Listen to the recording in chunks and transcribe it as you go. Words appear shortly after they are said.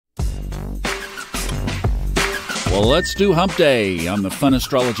Well, let's do Hump Day on the Fun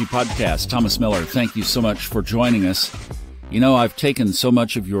Astrology Podcast. Thomas Miller, thank you so much for joining us. You know, I've taken so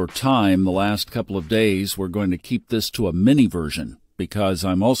much of your time the last couple of days. We're going to keep this to a mini version because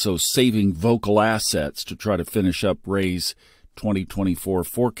I'm also saving vocal assets to try to finish up Ray's 2024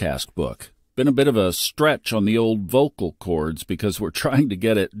 forecast book. Been a bit of a stretch on the old vocal cords because we're trying to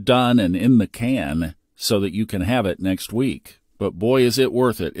get it done and in the can so that you can have it next week. But boy, is it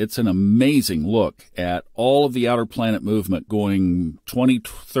worth it. It's an amazing look at all of the outer planet movement going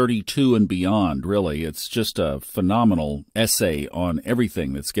 2032 and beyond, really. It's just a phenomenal essay on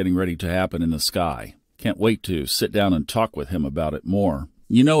everything that's getting ready to happen in the sky. Can't wait to sit down and talk with him about it more.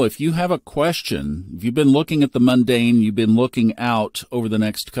 You know, if you have a question, if you've been looking at the mundane, you've been looking out over the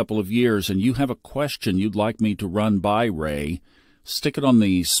next couple of years, and you have a question you'd like me to run by Ray, stick it on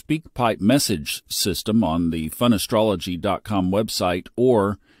the SpeakPipe message system on the funastrology.com website,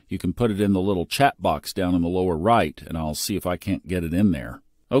 or you can put it in the little chat box down in the lower right, and I'll see if I can't get it in there.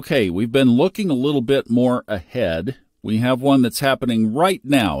 Okay, we've been looking a little bit more ahead. We have one that's happening right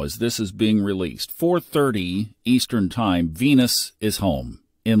now as this is being released. 4:30 Eastern Time, Venus is home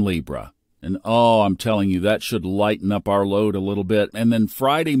in Libra. And oh, I'm telling you, that should lighten up our load a little bit. And then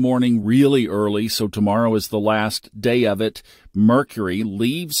Friday morning, really early, so tomorrow is the last day of it, Mercury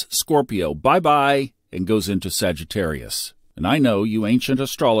leaves Scorpio, bye-bye, and goes into Sagittarius. And I know you ancient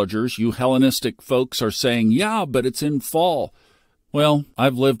astrologers, you Hellenistic folks are saying, yeah, but it's in fall. Well,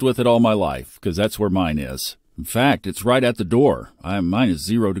 I've lived with it all my life, because that's where mine is. In fact, it's right at the door. Mine is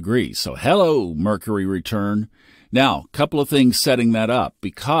 0 degrees, so hello, Mercury return. Now, a couple of things setting that up,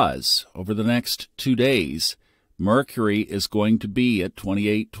 because over the next 2 days, Mercury is going to be at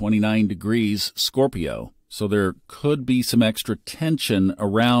 28, 29 degrees Scorpio. So there could be some extra tension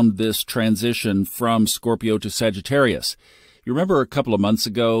around this transition from Scorpio to Sagittarius. You remember a couple of months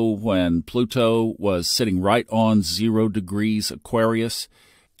ago when Pluto was sitting right on 0 degrees Aquarius,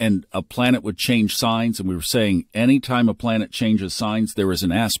 and a planet would change signs, and we were saying anytime a planet changes signs, there is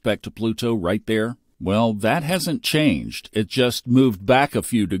an aspect to Pluto right there? Well, that hasn't changed. It just moved back a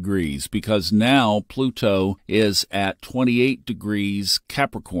few degrees because now Pluto is at 28 degrees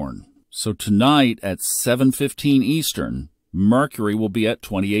Capricorn. So tonight at 7:15 Eastern, Mercury will be at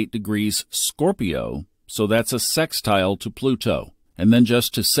 28 degrees Scorpio. So that's a sextile to Pluto. And then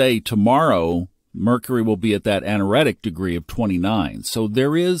just to say tomorrow, Mercury will be at that anaretic degree of 29. So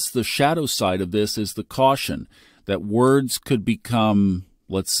there is the shadow side of this is the caution that words could become,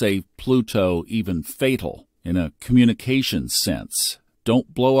 let's say, Pluto, even fatal in a communication sense.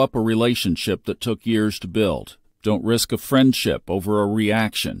 Don't blow up a relationship that took years to build. Don't risk a friendship over a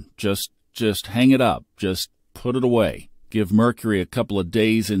reaction. Just hang it up. Just put it away. Give Mercury a couple of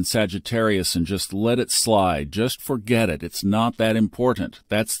days in Sagittarius and just let it slide. Just forget it. It's not that important.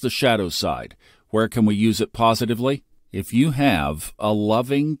 That's the shadow side. Where can we use it positively? If you have a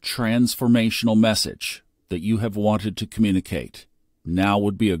loving, transformational message that you have wanted to communicate, now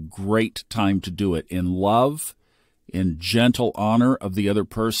would be a great time to do it in love, in gentle honor of the other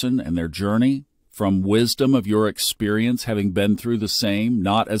person and their journey, from wisdom of your experience having been through the same,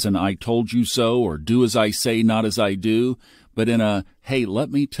 not as an I told you so or do as I say, not as I do, but in a, hey, let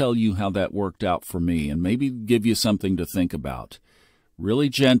me tell you how that worked out for me and maybe give you something to think about. Really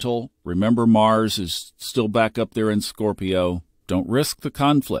gentle. Remember, Mars is still back up there in Scorpio. Don't risk the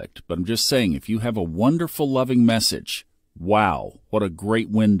conflict, but I'm just saying, if you have a wonderful, loving message, wow, what a great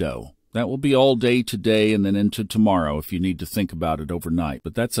window. That will be all day today and then into tomorrow if you need to think about it overnight.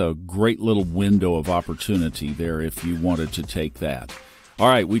 But that's a great little window of opportunity there if you wanted to take that. All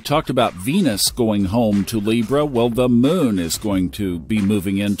right, we talked about Venus going home to Libra. Well, the moon is going to be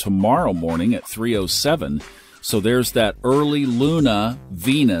moving in tomorrow morning at 3:07. So there's that early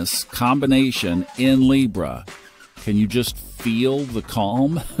Luna-Venus combination in Libra. Can you just feel the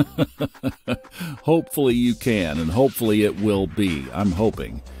calm? Hopefully you can, and hopefully it will be. I'm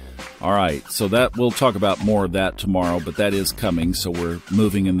hoping. All right, so that we'll talk about more of that tomorrow, but that is coming, so we're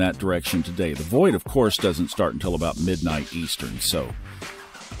moving in that direction today. The void, of course, doesn't start until about midnight Eastern, so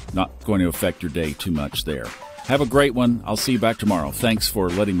not going to affect your day too much there. Have a great one. I'll see you back tomorrow. Thanks for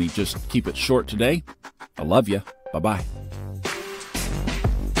letting me just keep it short today. I love you. Bye-bye.